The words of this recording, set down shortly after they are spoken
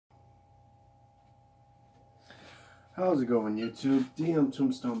How's it going, YouTube? DM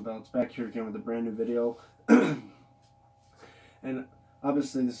Tombstone Belts back here again with a brand new video. And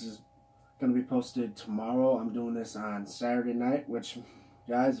obviously this is going to be posted tomorrow. I'm doing this on Saturday night, which,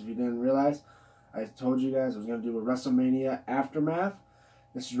 guys, if you didn't realize, I told you guys I was going to do a WrestleMania Aftermath.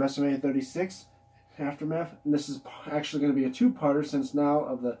 This is WrestleMania 36 Aftermath, and this is actually going to be a two-parter since now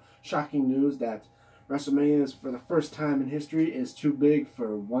of the shocking news that WrestleMania is, for the first time in history, is too big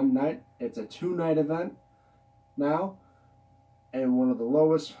for one night. It's a two-night event now, and one of the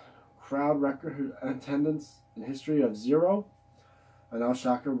lowest crowd record attendance in history of 0. I know,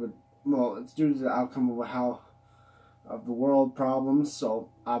 shocker, but well, it's due to the outcome of the world problems, so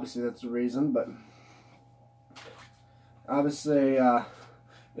obviously that's the reason. But obviously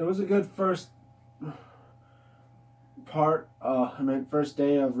it was a good first first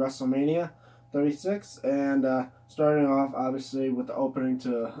day of WrestleMania 36, and starting off obviously with the opening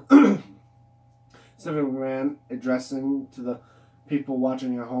to Stephanie McMahon addressing to the people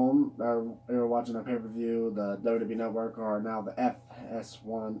watching at home, or they were watching on pay-per-view, the WWE Network, or now the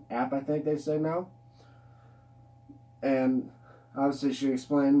FS1 app, I think they say now. And obviously she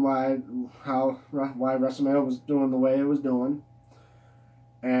explained why WrestleMania was doing the way it was doing.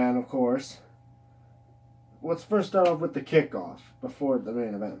 And of course, let's first start off with the kickoff before the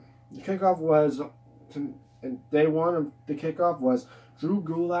main event. The kickoff was, in day one of the kickoff was Drew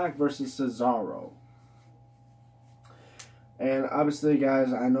Gulak versus Cesaro. And obviously,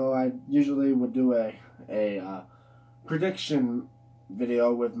 guys, I know I usually would do a prediction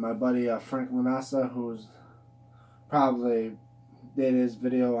video with my buddy Frank Lanassa, who's probably did his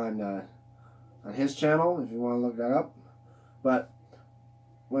video on his channel, if you want to look that up. But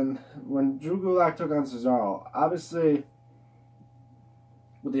when Drew Gulak took on Cesaro, obviously,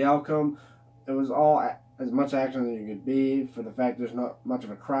 with the outcome, it was all as much action as you could be for the fact there's not much of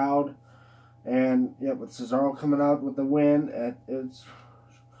a crowd. And yeah, with Cesaro coming out with the win, it's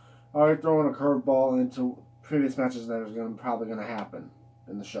already throwing a curveball into previous matches that are probably going to happen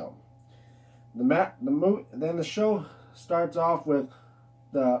in the show. Then the show starts off with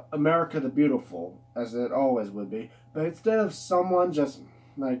the America the Beautiful, as it always would be. But instead of someone just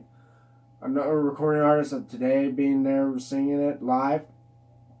like another recording artist of today being there singing it live,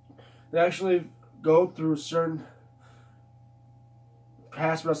 they actually go through certain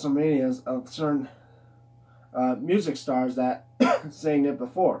past WrestleManias of certain music stars that sang it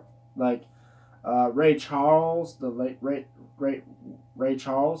before, like Ray Charles, the late great Ray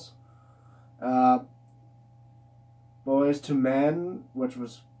Charles, Boys to Men, which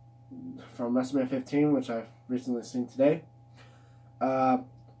was from WrestleMania 15, which I've recently seen today.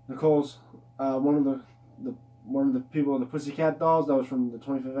 Nicole's one of the people of the Pussycat Dolls, that was from the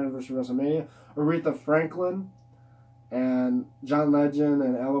 25th anniversary of WrestleMania. Aretha Franklin and John Legend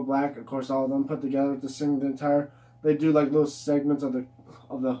and Ella Black, of course, all of them put together to sing the entire. They do like little segments of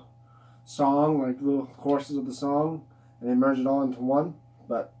the song, like little courses of the song, and they merge it all into one.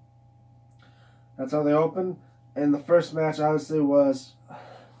 But that's how they open. And the first match, obviously, was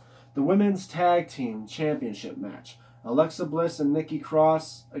the Women's Tag Team Championship match: Alexa Bliss and Nikki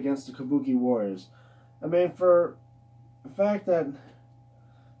Cross against the Kabuki Warriors. I mean, for the fact that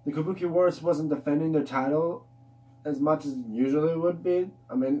the Kabuki Warriors wasn't defending their title as much as usually would be.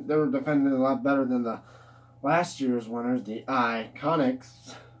 I mean, they were defending a lot better than the last year's winners, the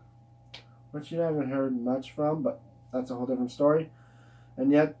Iconics, which you haven't heard much from, but that's a whole different story.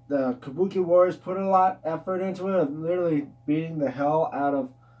 And yet, the Kabuki Warriors put a lot of effort into it, of literally beating the hell out of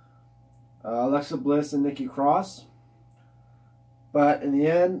Alexa Bliss and Nikki Cross. But in the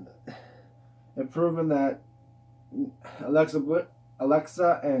end, it proven that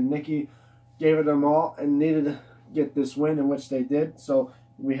Alexa and Nikki gave it them all and needed to get this win, in which they did. So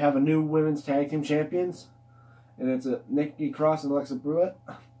we have a new women's tag team champions, and it's a Nikki Cross and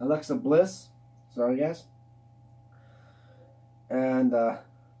Alexa Bliss. Sorry, guys. And and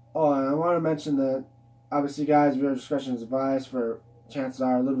I want to mention that obviously, guys, viewer discretion is advised. For chances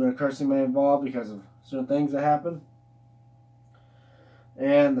are a little bit of cursing may involve because of certain things that happen.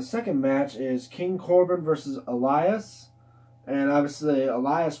 And the second match is King Corbin versus Elias. And obviously,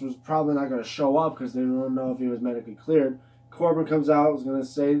 Elias was probably not going to show up because they didn't know if he was medically cleared. Corbin comes out, was going to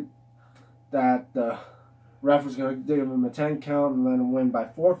say that the ref was going to give him a 10 count and let him win by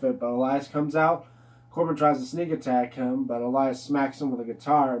forfeit. But Elias comes out. Corbin tries to sneak attack him, but Elias smacks him with a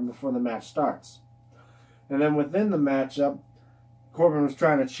guitar before the match starts. And then within the matchup, Corbin was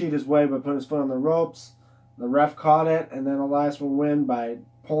trying to cheat his way by putting his foot on the ropes. The ref caught it, and then Elias will win by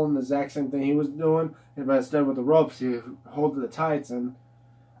pulling the exact same thing he was doing, but instead with the ropes, he holds the tights, and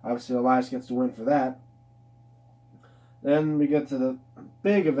obviously Elias gets to win for that. Then we get to the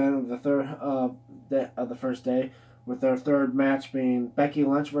big event of the first day, with their third match being Becky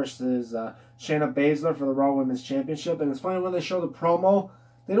Lynch versus Shayna Baszler for the Raw Women's Championship. And it's funny, when they show the promo,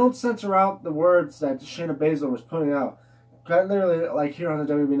 they don't censor out the words that Shayna Baszler was putting out. Quite literally, like here on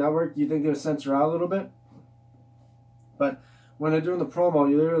the WWE Network, you think they would censor out a little bit? But when they're doing the promo,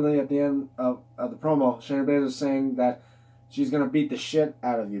 you literally, at the end of the promo, Shayna Baszler saying that she's going to beat the shit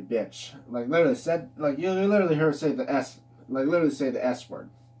out of you, bitch. Like, literally said, like, you literally hear her say the S, like, literally say the S word.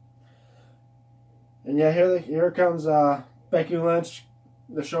 And yeah, here comes Becky Lynch,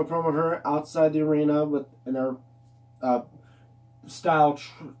 the show promo of her outside the arena in her style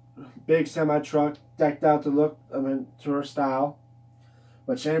big semi truck decked out to her style.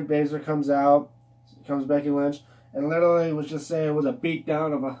 But Shayna Baszler comes Becky Lynch, and literally was just saying it was a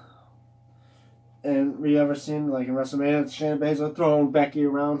beatdown of a. And we ever seen, like in WrestleMania, Shayna Baszler throwing Becky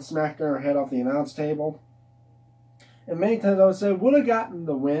around, smacking her head off the announce table. And many times I would say would have gotten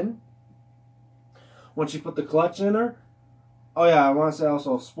the win when she put the clutch in her. Oh yeah, I want to say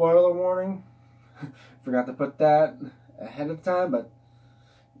also spoiler warning. Forgot to put that ahead of time, but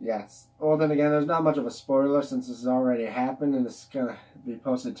yes. Well, then again, there's not much of a spoiler since this has already happened and it's going to be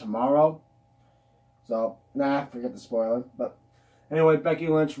posted tomorrow. So, forget the spoiler. But anyway, Becky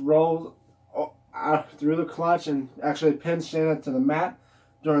Lynch rolls out through the clutch and actually pins Shayna to the mat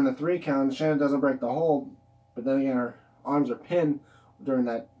during the 3 count. Shayna doesn't break the hold, but then again, her arms are pinned during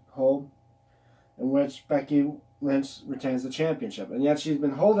that hold, in which Becky Lynch retains the championship. And yet she's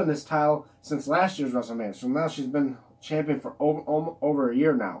been holding this title since last year's WrestleMania. So now she's been champion for over a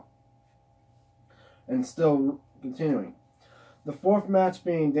year now. And still continuing. The 4th match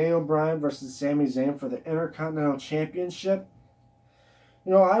being Daniel Bryan versus Sami Zayn for the Intercontinental Championship.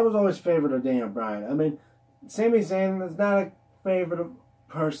 You know, I was always a favorite of Daniel Bryan. I mean, Sami Zayn is not a favorite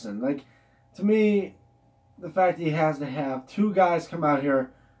person. Like, to me, the fact that he has to have 2 guys come out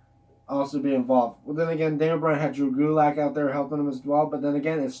here also be involved. Well, then again, Daniel Bryan had Drew Gulak out there helping him as well, but then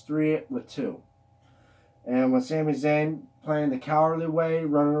again, it's 3 with 2. And with Sami Zayn playing the cowardly way,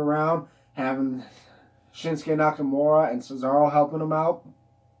 running around, having Shinsuke Nakamura and Cesaro helping him out,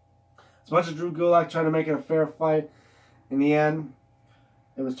 as much as Drew Gulak trying to make it a fair fight, in the end,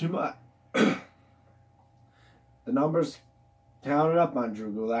 it was too much. The numbers counted up on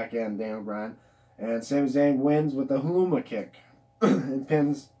Drew Gulak and Daniel Bryan, and Sami Zayn wins with a Haluma kick and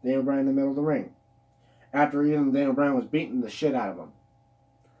pins Daniel Bryan in the middle of the ring, after even Daniel Bryan was beating the shit out of him.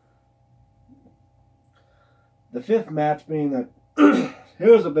 The 5th match being that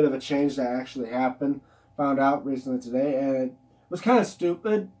here's a bit of a change that actually happened, found out recently today, and it was kind of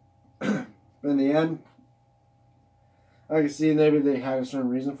stupid, but in the end, I can see maybe they had a certain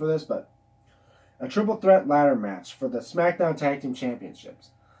reason for this, but a triple threat ladder match for the SmackDown Tag Team Championships.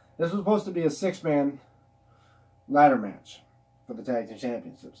 This was supposed to be a 6-man ladder match for the Tag Team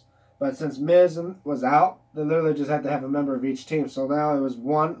Championships. But since Miz was out, they literally just had to have a member of each team. So now it was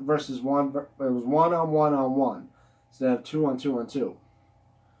 1 versus 1. It was 1 on 1 on 1 instead of 2 on 2 on 2.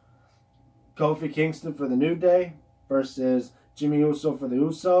 Kofi Kingston for the New Day versus Jimmy Uso for the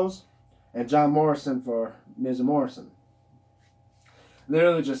Usos, and John Morrison for Miz and Morrison.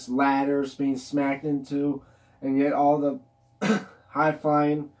 Literally just ladders being smacked into, and yet all the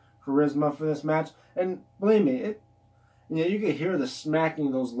high-flying charisma for this match. And believe me, you can hear the smacking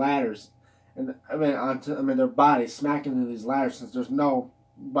of those ladders, and their bodies smacking into these ladders, since there's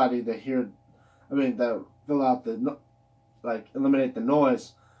nobody to hear. To fill out eliminate the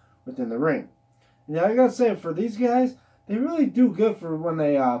noise within the ring. And yeah, I gotta say, for these guys, they really do good for when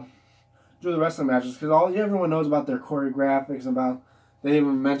they do the wrestling matches, because everyone knows about their choreographics, they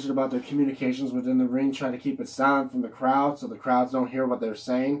even mentioned about their communications within the ring, trying to keep it silent from the crowd, so the crowds don't hear what they're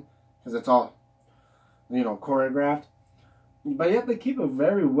saying, because it's all, choreographed. But yet they keep it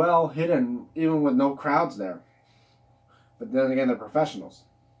very well hidden, even with no crowds there. But then again, they're professionals.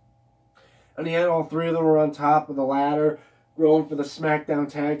 In the end, all 3 of them were on top of the ladder, going for the SmackDown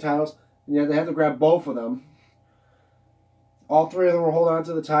tag titles. And yet they had to grab both of them. All 3 of them were holding on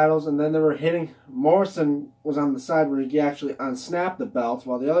to the titles, and then they were hitting. Morrison was on the side where he actually unsnapped the belts,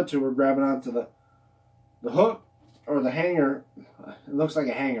 while the other 2 were grabbing onto the hook, or the hanger. It looks like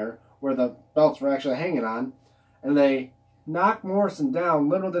a hanger, where the belts were actually hanging on. And they knocked Morrison down.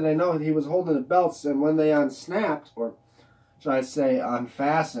 Little did they know he was holding the belts, and when they unsnapped, or should I say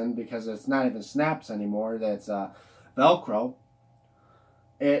unfastened, because it's not even snaps anymore, that's Velcro,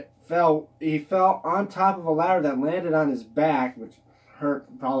 he fell on top of a ladder that landed on his back, which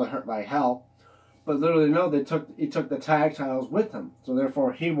probably hurt like hell. But literally, no, he took the tag titles with him, so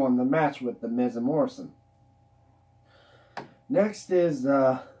therefore he won the match with the Miz and Morrison. Next is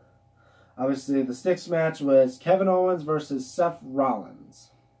obviously the 6th match was Kevin Owens versus Seth Rollins,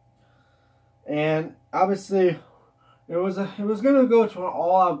 and obviously It was going to go to an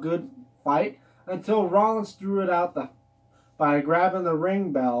all-out good fight until Rollins threw it out by grabbing the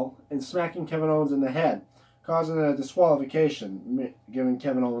ring bell and smacking Kevin Owens in the head, causing a disqualification, giving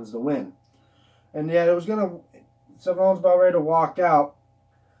Kevin Owens the win. And yet it was going to... Seth Rollins was about ready to walk out,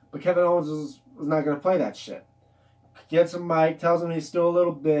 but Kevin Owens was not going to play that shit. Gets a mic, tells him he's still a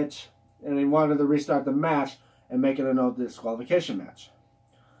little bitch, and he wanted to restart the match and make it a no disqualification match.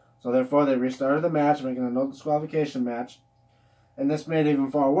 So therefore they restarted the match, making a no disqualification match. And this made it even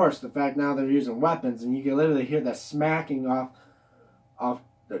far worse. The fact now they're using weapons, and you can literally hear the smacking off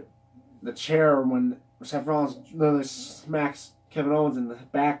the chair when Seth Rollins literally smacks Kevin Owens in the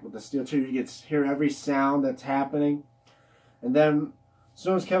back with the steel chair. You can hear every sound that's happening. And then as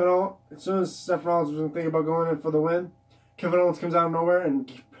soon as Seth Rollins was thinking about going in for the win, Kevin Owens comes out of nowhere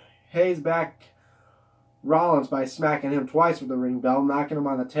and pays back Rollins by smacking him twice with the ring bell, knocking him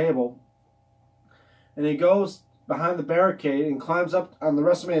on the table. And he goes behind the barricade and climbs up on the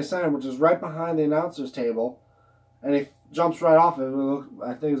WrestleMania sign, which is right behind the announcer's table. And he jumps right off of it.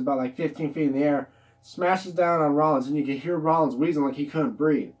 I think it was about like 15 feet in the air. Smashes down on Rollins, and you can hear Rollins wheezing like he couldn't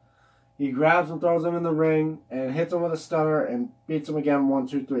breathe. He grabs him, throws him in the ring, and hits him with a stunner and beats him again 1,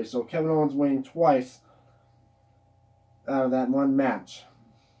 2, 3. So Kevin Owens winning twice out of that one match.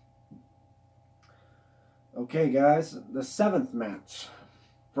 Okay, guys, the 7th match.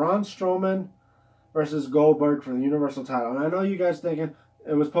 Braun Strowman versus Goldberg for the Universal title. And I know you guys thinking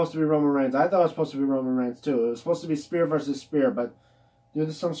it was supposed to be Roman Reigns. I thought it was supposed to be Roman Reigns too. It was supposed to be spear versus spear, but due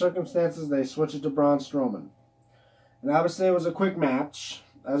to some circumstances, they switched it to Braun Strowman. And obviously it was a quick match,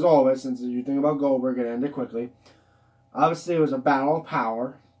 as always, since you think about Goldberg, it ended quickly. Obviously it was a battle of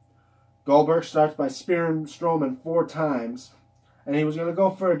power. Goldberg starts by spearing Strowman 4 times, and he was going to go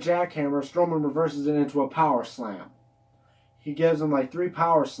for a jackhammer. Strowman reverses it into a power slam. He gives him like 3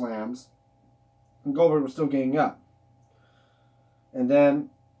 power slams, and Goldberg was still getting up. And then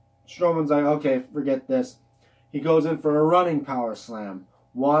Strowman's like, okay, forget this. He goes in for a running power slam.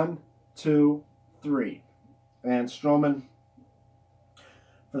 1, 2, 3. And Strowman,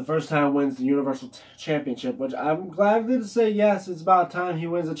 for the first time, wins the Universal Championship, which I'm glad to say, yes, it's about time he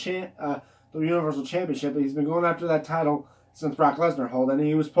wins the Universal Championship. He's been going after that title since Brock Lesnar held it, and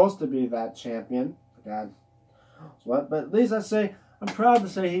he was supposed to be that champion. God, what? But at least I'm proud to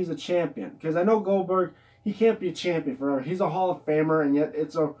say he's a champion, because I know Goldberg, he can't be a champion forever. He's a Hall of Famer, and yet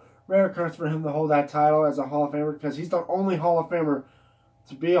it's a rare occurrence for him to hold that title as a Hall of Famer, because he's the only Hall of Famer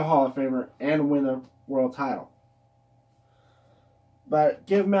to be a Hall of Famer and win a world title. But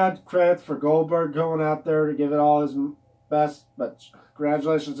give mad credit for Goldberg going out there to give it all his best, but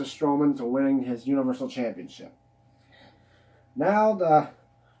congratulations to Strowman to winning his Universal Championship. Now,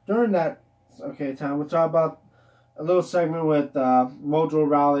 during that time, we'll talk about a little segment with Mojo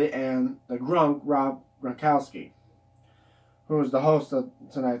Rawley and the Grunk, Rob Gronkowski, who was the host of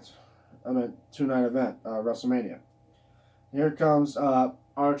tonight's two-night event, WrestleMania. Here comes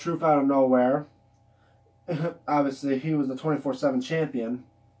R-Truth out of nowhere. Obviously, he was the 24/7 champion,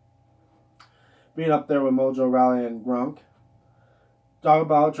 being up there with Mojo Rawley and Grunk. Talk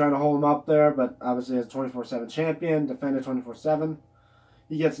about trying to hold him up there, but obviously as 24/7 champion, defended 24/7.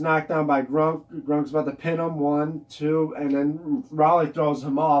 He gets knocked down by Grunk. Grunk's about to pin him, 1, 2, and then Rawley throws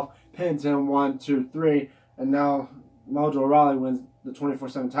him off, pins him 1, 2, 3, and now Mojo Rawley wins the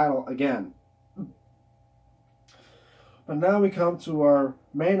 24/7 title again. But now we come to our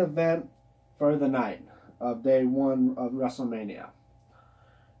main event for the night of day 1 of WrestleMania.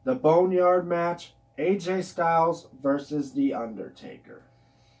 The Boneyard match, AJ Styles versus The Undertaker.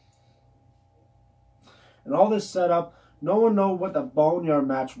 And all this setup, no one knew what the Boneyard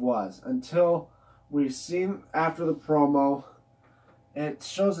match was until we've seen after the promo. It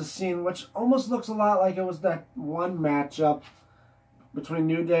shows a scene which almost looks a lot like it was that one matchup between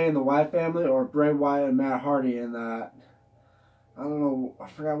New Day and the Wyatt family, or Bray Wyatt and Matt Hardy in that, I don't know, I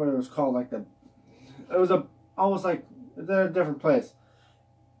forgot what it was called, it was almost like they're a different place.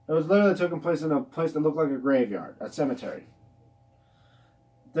 It was literally taking place in a place that looked like a graveyard, a cemetery.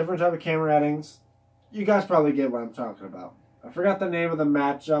 Different type of camera settings. You guys probably get what I'm talking about. I forgot the name of the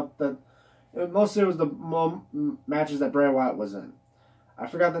matchup. Mostly it was the matches that Bray Wyatt was in. I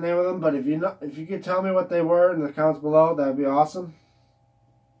forgot the name of them, but if you could tell me what they were in the comments below, that would be awesome.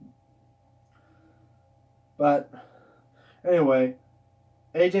 But anyway,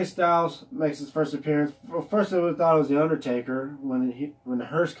 AJ Styles makes his first appearance. Well, first we thought it was The Undertaker when the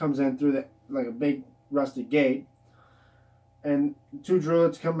hearse comes in through like a big rusty gate, and 2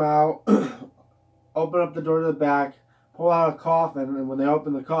 druids come out, open up the door to the back, pull out a coffin, and when they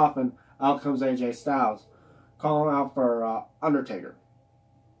open the coffin, out comes AJ Styles, calling out for Undertaker.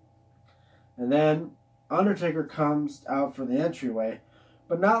 And then Undertaker comes out for the entryway,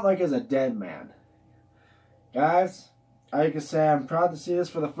 but not like as a dead man. Guys, I can say I'm proud to see this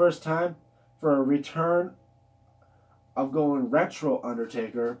for the first time for a return of going retro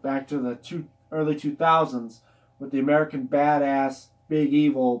Undertaker back to the early 2000s with the American Badass, Big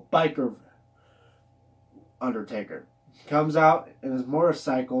Evil, Biker Undertaker. Comes out in his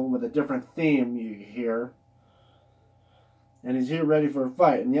motorcycle with a different theme you hear. And he's here ready for a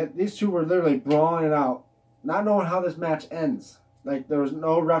fight. And yet these two were literally brawling it out, not knowing how this match ends. Like, there was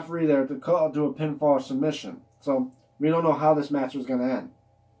no referee there to call to a pinfall or submission. So we don't know how this match was going to end.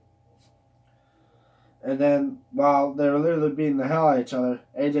 And then, while they were literally beating the hell out of each other,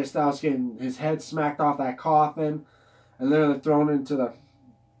 AJ Styles getting his head smacked off that coffin and literally thrown into the...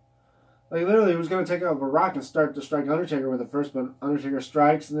 Like, literally, he was going to take up a rock and start to strike Undertaker with it first, but Undertaker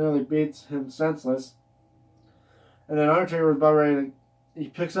strikes and nearly beats him senseless. And then Undertaker was about ready to... He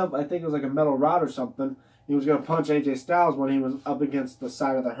picks up, I think it was like a metal rod or something. He was going to punch AJ Styles when he was up against the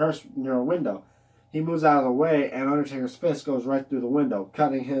side of the hearse near a window. He moves out of the way, and Undertaker's fist goes right through the window,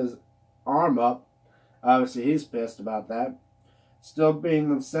 cutting his arm up. Obviously, he's pissed about that. Still beating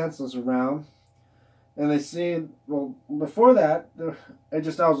them senseless around. And they see, well, before that,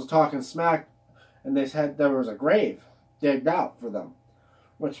 AJ Styles was talking smack, and they said there was a grave digged out for them,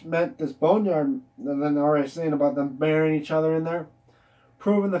 which meant this boneyard, and then already saying about them burying each other in there,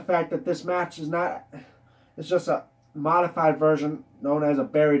 proving the fact that this match is not, it's just a modified version known as a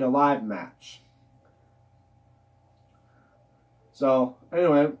buried alive match. So,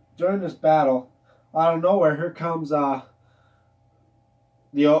 anyway, during this battle, out of nowhere, here comes the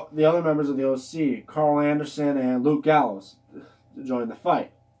other members of the OC, Carl Anderson and Luke Gallows, to join the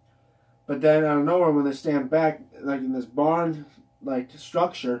fight. But then out of nowhere, when they stand back, like in this barn-like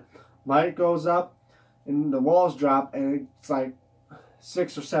structure, light goes up and the walls drop, and it's like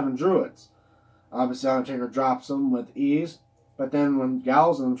 6 or 7 druids. Obviously, Undertaker drops them with ease, but then when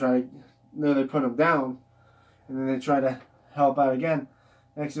Gallows and them try to nearly put him down, and then they try to help out again,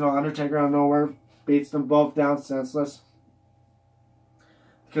 next you know, Undertaker out of nowhere beats them both down senseless,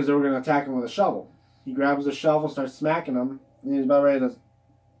 because they were going to attack him with a shovel. He grabs the shovel, starts smacking him, and he's about ready to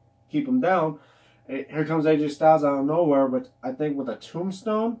keep him down. Here comes AJ Styles out of nowhere, but I think with a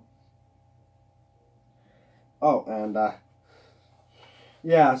tombstone. Oh, and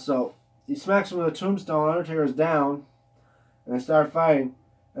yeah, so he smacks him with a tombstone. Undertaker's down, and they start fighting.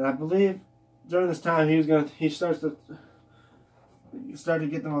 And I believe during this time he starts to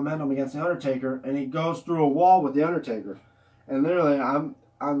get the momentum against the Undertaker, and he goes through a wall with the Undertaker. And literally, I'm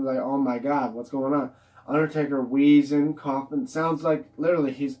like, oh my God, what's going on? Undertaker wheezing, coughing. Sounds like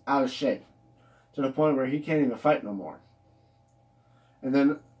literally he's out of shape, to the point where he can't even fight no more. And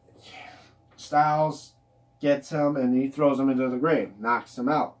then Styles gets him and he throws him into the grave, knocks him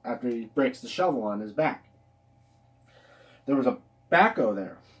out after he breaks the shovel on his back. There was a backhoe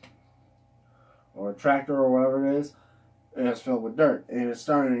there, or a tractor or whatever it is, and it's filled with dirt. And it's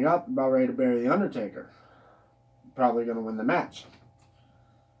starting up, about ready to bury the Undertaker. Probably going to win the match.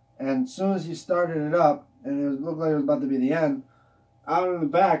 And as soon as he started it up, and it looked like it was about to be the end, out in the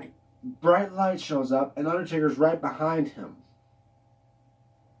back, bright light shows up, and Undertaker's right behind him.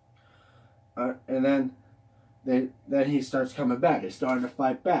 And then he starts coming back. He's starting to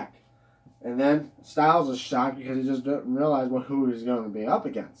fight back. And then Styles is shocked because he just didn't realize who he's going to be up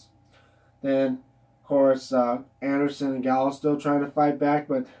against. Then, of course, Anderson and Gallows still trying to fight back,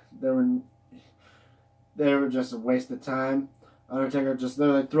 but they were just a waste of time. Undertaker just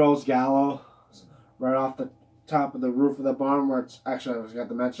literally throws Gallows right off the top of the roof of the barn, where it's, actually, I forgot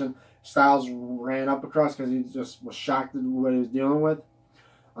to mention, Styles ran up across because he just was shocked at what he was dealing with.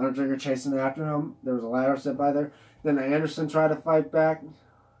 Undertaker chasing after him. There was a ladder set by there. Then Anderson tried to fight back,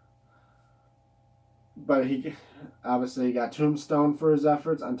 but he obviously got tombstone for his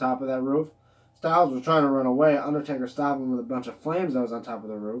efforts on top of that roof. Styles was trying to run away. Undertaker stopped him with a bunch of flames that was on top of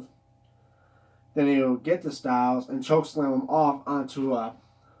the roof. Then he'll get to Styles and chokeslam him off onto a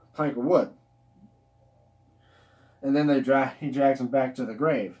plank of wood. And then he drags him back to the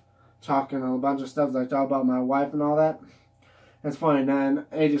grave, talking a bunch of stuff like talk about my wife and all that. It's funny. Then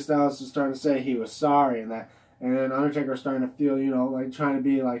AJ Styles is starting to say he was sorry and that, and then Undertaker's starting to feel, like trying to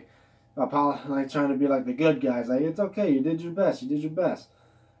be like trying to be like the good guys. Like, it's okay, you did your best,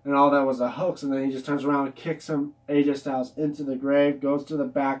 and all that was a hoax. And then he just turns around and kicks AJ Styles into the grave, goes to the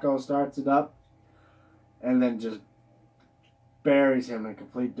backhoe, starts it up, and then just buries him in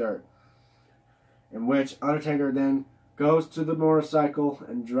complete dirt. In which Undertaker then goes to the motorcycle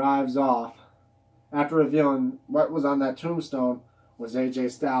and drives off, after revealing what was on that tombstone was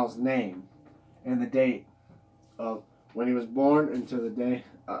AJ Styles' name and the date of when he was born, into the day,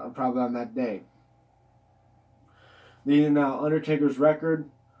 probably on that day. leading Undertaker's record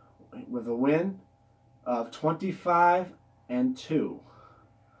with a win of 25-2.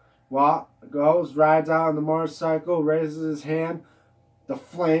 Goes, rides out on the motorcycle, raises his hand. The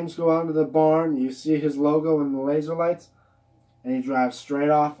flames go out into the barn. You see his logo and the laser lights. And he drives straight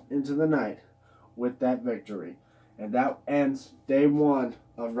off into the night with that victory. And that ends day 1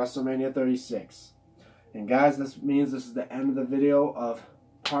 of WrestleMania 36. And guys, this means this is the end of the video of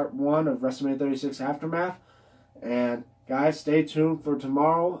part 1 of WrestleMania 36 Aftermath. And guys, stay tuned for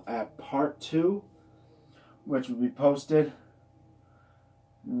tomorrow at part 2, which will be posted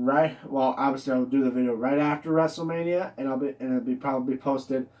obviously I'll do the video right after WrestleMania, and it'll probably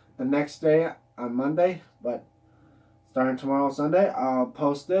posted the next day on Monday, but starting tomorrow Sunday, I'll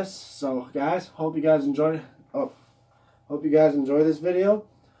post this. So guys, hope you guys enjoy this video.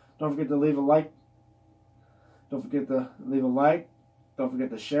 Don't forget to leave a like. Don't forget to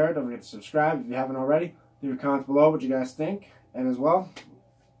share. Don't forget to subscribe if you haven't already. Leave your comments below what you guys think, and as well,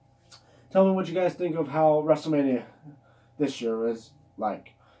 tell me what you guys think of how WrestleMania this year is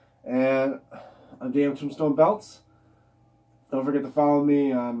like. And I'm DM Tombstone Belts. Don't forget to follow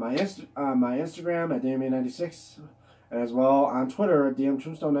me on my Instagram at DMA96, and as well on Twitter at DM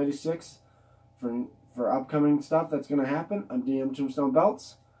Tombstone96 for upcoming stuff that's gonna happen. I'm DM Tombstone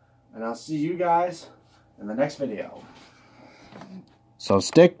Belts, and I'll see you guys in the next video. So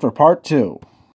stick for part 2.